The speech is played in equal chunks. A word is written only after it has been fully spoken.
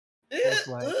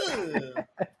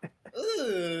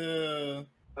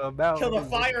Kill the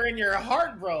fire in your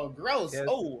heart, bro. Gross. Yes.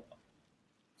 Oh.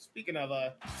 Speaking of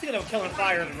killing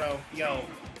fires, bro. Yo,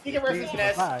 PK versus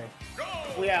Ness.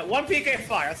 Well, yeah, 1 PK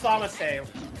fire. That's all I'm gonna say.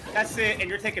 That's it, and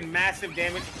you're taking massive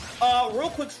damage. Real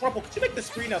quick, Shrumple, could you make the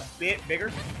screen a bit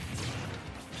bigger?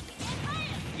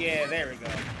 Yeah, there we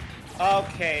go.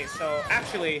 Okay, so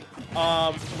actually,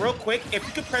 real quick, if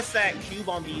you could press that cube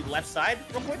on the left side,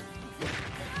 real quick.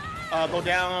 Go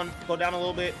down a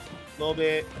little bit,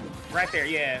 right there,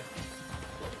 yeah.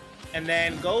 And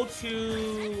then go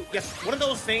to, yes, one of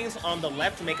those things on the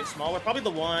left to make it smaller. Probably the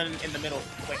one in the middle.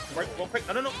 Wait, real quick.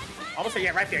 No. Almost there,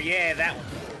 yeah, right there. Yeah, that one.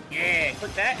 Yeah,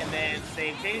 click that and then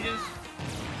save changes.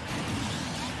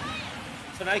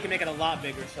 So now you can make it a lot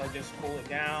bigger. So just pull it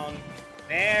down.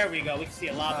 There we go. We can see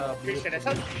a lot more. Appreciate it.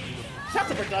 Shout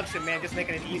to production, man, just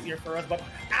making it easier for us. But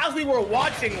as we were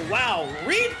watching, wow,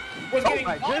 Reed was getting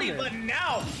body, but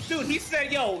now, dude, he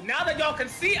said, yo, now that y'all can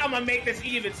see, I'm gonna make this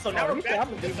even. So now we're back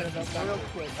to this real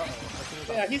quick.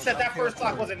 Yeah, he said that first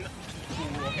talk wasn't.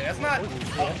 Okay, that's not.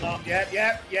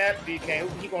 Yep, DK.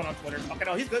 He going on Twitter. Okay,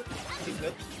 no, he's good. He's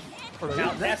good.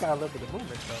 Now that's a little bit of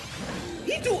movement, though.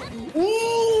 He do.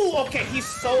 Ooh, okay, he's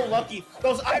so lucky.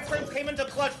 Those iframes came into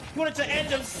clutch. He wanted to end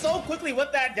him so quickly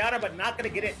with that downer, but not gonna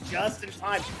get it just in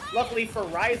time. Luckily for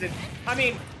Ryzen. I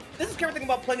mean, this is everything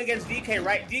about playing against DK,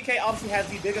 right? DK obviously has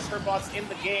the biggest hurt box in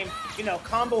the game. You know,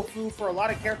 combo food for a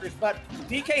lot of characters, but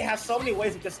DK has so many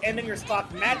ways of just ending your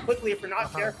stock mad quickly if you're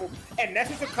not careful. And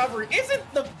Ness's recovery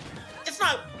it's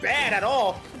not bad at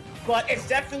all. But it's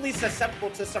definitely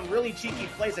susceptible to some really cheeky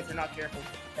plays if you're not careful.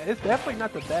 It's definitely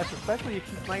not the best, especially if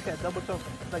you flank that double jump.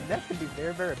 Like, Ness can be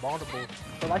very, very vulnerable.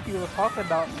 But like you were talking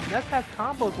about, Ness has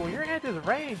combos. When you're at his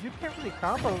range, you can't really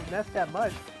combo Ness that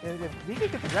much. And if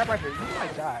DK gets a grab right here, you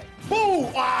might die.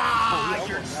 Boom! Ah,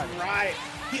 you're right.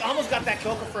 He almost got that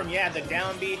kill confirm, yeah, the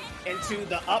down B into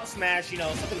the up smash, you know,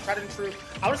 something tried and true.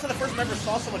 I would say the first time I ever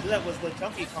saw someone do that was with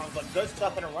Donkey Kong, but good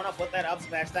stuff in a run up with that up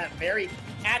smash. That very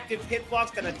active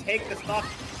hitbox gonna take the stock.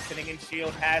 Sitting in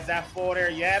shield, has that forward air,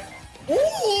 yep. Ooh!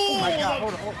 Oh my god,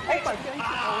 hold on. Oh my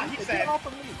god, he said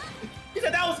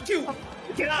that was cute.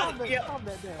 Get out.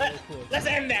 Let's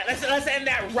end that. Let's end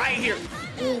that right here.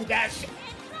 Ooh, that shit.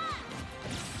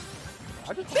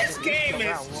 This game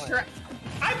is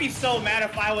I'd be so mad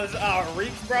if I was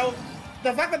Reeks, bro.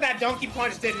 The fact that donkey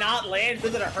punch did not land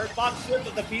because of the hurt box shift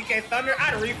with the PK Thunder,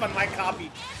 I'd refund my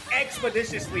copy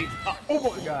expeditiously.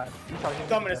 Oh my god.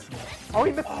 Oh,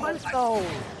 he missed the punch though.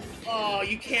 Oh,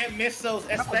 you can't miss those,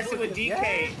 especially with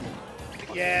DK.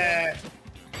 Yeah.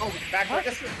 Oh, back like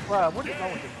this. Bro, what is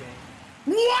wrong with this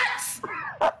game?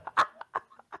 What?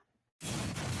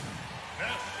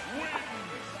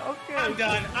 Okay. I'm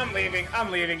done. I'm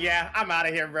leaving. Yeah, I'm out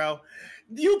of here, bro.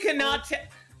 You cannot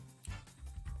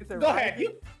Go ahead.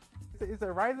 It's a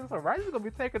Ryzen. So Ryzen's gonna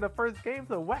be taking the first game.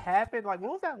 So what happened? Like,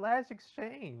 what was that last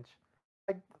exchange?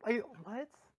 Like what?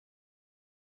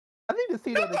 I need to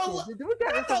see that. Not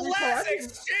the last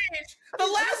exchange. The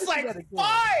last like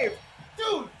 5.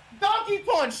 Dude, donkey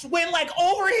punch went like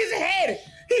over his head.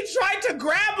 He tried to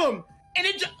grab him, and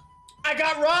I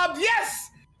got robbed.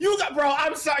 Yes, you got, bro.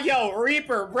 I'm sorry, yo,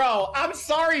 Reaper, bro. I'm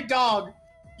sorry, dog.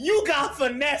 You got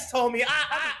finessed, homie.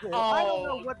 I don't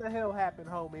know what the hell happened,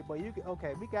 homie, but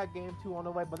okay. We got game 2 on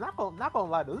the way, but not gonna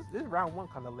lie, this round 1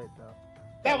 kind of lit though.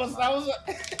 That was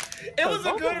it was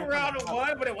a good round of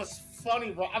 1, but it was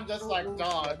funny, bro. I'm just like,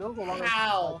 dog.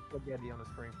 How? Spaghetti on the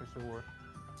screen for sure.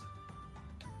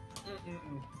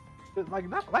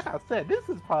 Like I said, this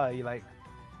is probably like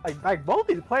both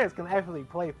these players can actually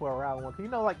play for a round 1. You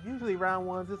know, like usually round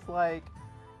 1's it's like,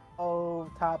 oh,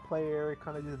 top player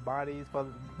kind of just bodies, but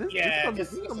this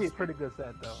is gonna be a pretty good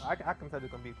set though. I can tell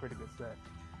it's gonna be a pretty good set.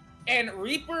 And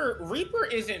Reaper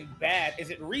isn't bad. Is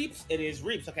it Reaps? It is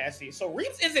Reaps. Okay, I see. So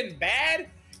Reaps isn't bad.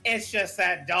 It's just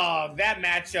that dog. That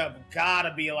matchup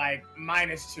gotta be like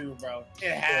 -2, bro.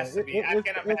 It has to be. I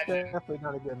can't imagine. It's definitely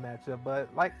not a good matchup,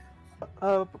 but like,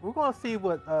 we're gonna see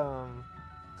what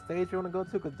stage you're gonna go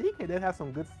to, because DK did have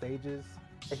some good stages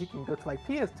that he can go to, like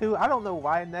PS2. I don't know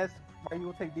why Ness. Why you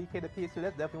will take DK to PS2?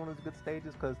 That's definitely one of the good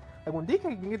stages, because like when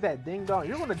DK can get that ding dong,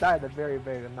 you're gonna die at a very,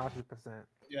 very obnoxious percent.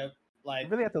 Yeah, like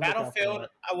really Battlefield,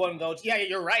 I wouldn't go to. Yeah,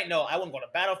 you're right. No, I wouldn't go to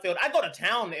Battlefield. I'd go to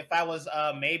Town if I was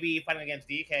maybe fighting against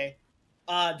DK.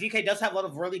 DK does have a lot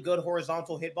of really good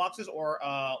horizontal hitboxes or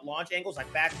launch angles,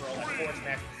 like back throw, like forward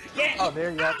smash. Yeah, oh,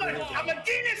 there you go. I'm a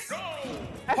genius.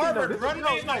 Harvard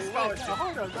runway is my scholarship.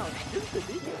 Hold on, no, this is the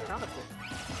DK counterpick.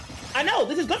 I know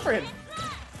this is good for him.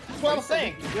 That's what I was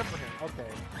saying. Good for him. Okay.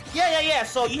 Yeah.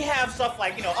 So you have stuff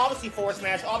like, you know, obviously forward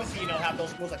smash, obviously, you know, have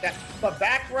those moves like that. But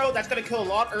back throw, that's going to kill a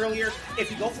lot earlier. If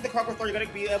you go for the cartwheel throw, you're going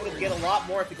to be able to get a lot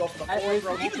more if you go for the forward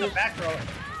throw, even the back throw.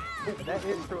 That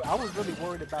is true. I was really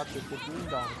worried about the Green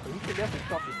Dome, so he could definitely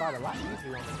stop the fight a lot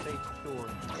easier on the stage for sure.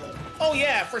 Oh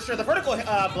yeah, for sure. The vertical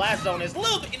blast zone is a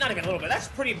little bit, not even a little bit, that's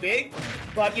pretty big.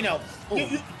 But, you know,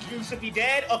 you should be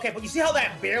dead. Okay, but you see how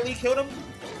that barely killed him?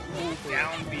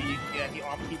 Down B. Yeah, he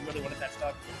really wanted that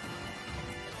stuff.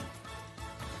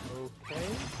 Okay.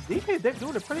 DK, they're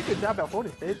doing a pretty good job at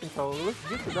holding stage control. Let's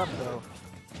get it up though.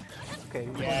 Okay.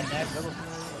 Yeah, that's...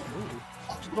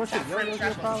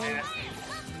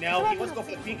 No, he wants to go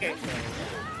for the PK.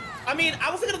 I mean,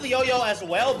 I was thinking of the yo-yo as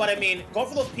well, but I mean, go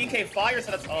for those PK fire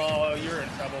setups. Oh, you're in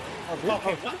trouble.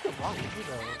 Okay, what?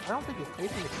 I don't think it's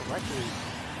facing it correctly.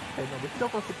 Okay, no, we're still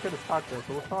going to secure the stock though,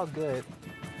 so it's all good.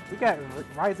 We got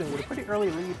Ryzen with a pretty early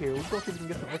lead here. We're going to see if we can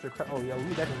get some extra credit. Oh, yeah,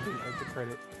 we definitely need extra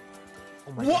credit.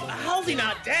 Oh my what? God. How's he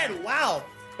not dead? Wow.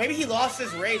 Maybe he lost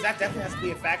his raise. That definitely has to be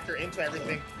a factor into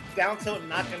everything. Down tilt,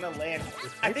 not going to land.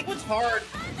 I think what's hard...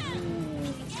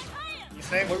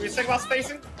 What were you saying about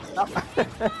spacing?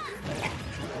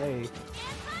 Hey.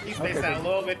 He spaced that a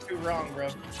little bit too wrong, bro.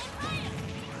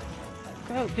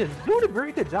 Okay, just doing a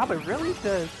very good job. It really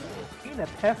does. Being a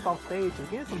pest off stage and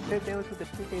getting some chip damage with the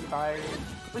PK fire.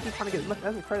 We're just trying to get as much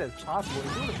as credit as possible.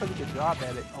 He's doing a pretty good job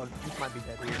at it. Oh, this might be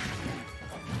dead here.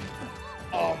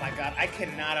 Oh my god, I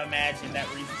cannot imagine that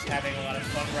Reese is having a lot of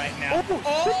fun right now.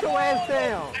 Sit your ass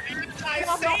down! I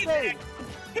say that!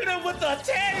 Hit him with the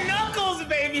 10 knuckles,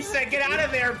 baby! Said, get out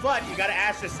of there, but you gotta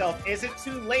ask yourself, is it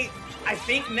too late? I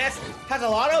think Ness has a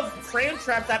lot of frame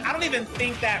traps that I don't even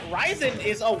think that Ryzen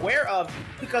is aware of.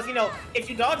 Because, you know, if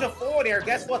you dodge a forward air,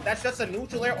 guess what? That's just a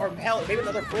neutral air, or hell, maybe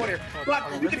another forward air. But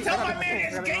you can tell my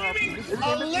man is gaming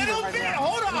a little bit.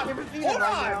 Hold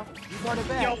on!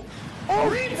 Yo,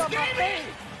 Reeves gaming!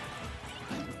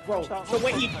 Bro, the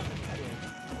way he...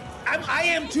 I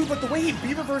am too, but the way he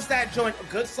B-reversed that joint,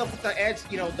 good stuff with the edge,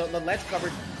 you know, the ledge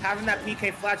coverage, having that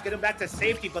PK flash, get him back to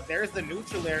safety, but there's the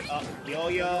neutral there.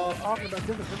 Yo. Talking about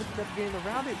this, step game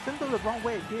around it. Send them the wrong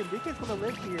way again. DK's gonna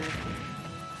live here.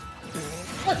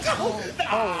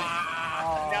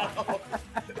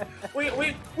 No.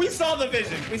 We saw the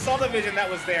vision. We saw the vision that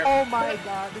was there. Oh my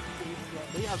god, this is easy.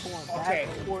 They are going back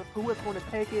and forth. Who is going to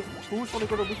take it? Who's going to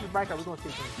go to Lucy's back? We're going to see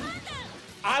it.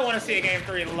 I want to see a game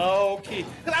 3 low key.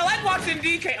 Because I like watching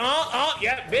DK.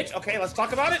 Yeah, bitch. Okay, let's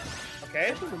talk about it.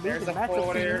 Okay, there's a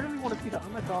forward air. I really want to see the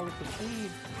underdog succeed.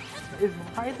 Is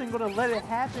Ryzen going to let it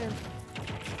happen?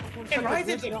 And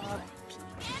Ryzen's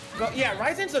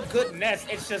Ryzen's a good Ness.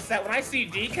 It's just that when I see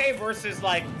DK versus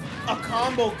like a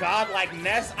combo god like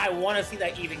Ness, I want to see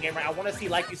that even game, right? I want to see,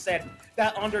 like you said,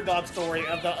 that underdog story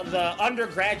of the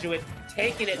undergraduate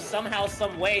taking it somehow,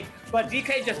 some way. But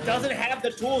DK just doesn't have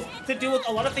the tools to do with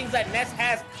a lot of things that Ness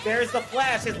has. There's the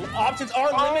flash. His options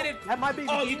are limited. That might be.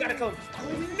 Oh, you gotta go.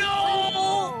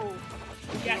 No!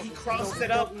 Yeah, he crossed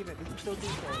it up.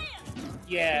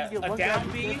 Yeah, a down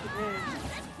B.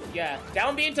 Yeah,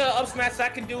 down B into up smash,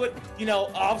 that can do it. You know,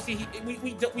 obviously,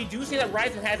 we do see that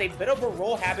Ryzen has a bit of a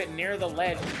roll habit near the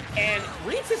ledge, and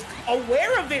Reeves is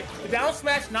aware of it. The down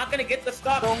smash not gonna get the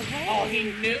stop. Oh,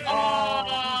 he knew.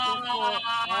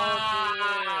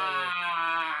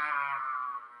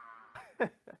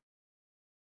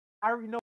 I already know.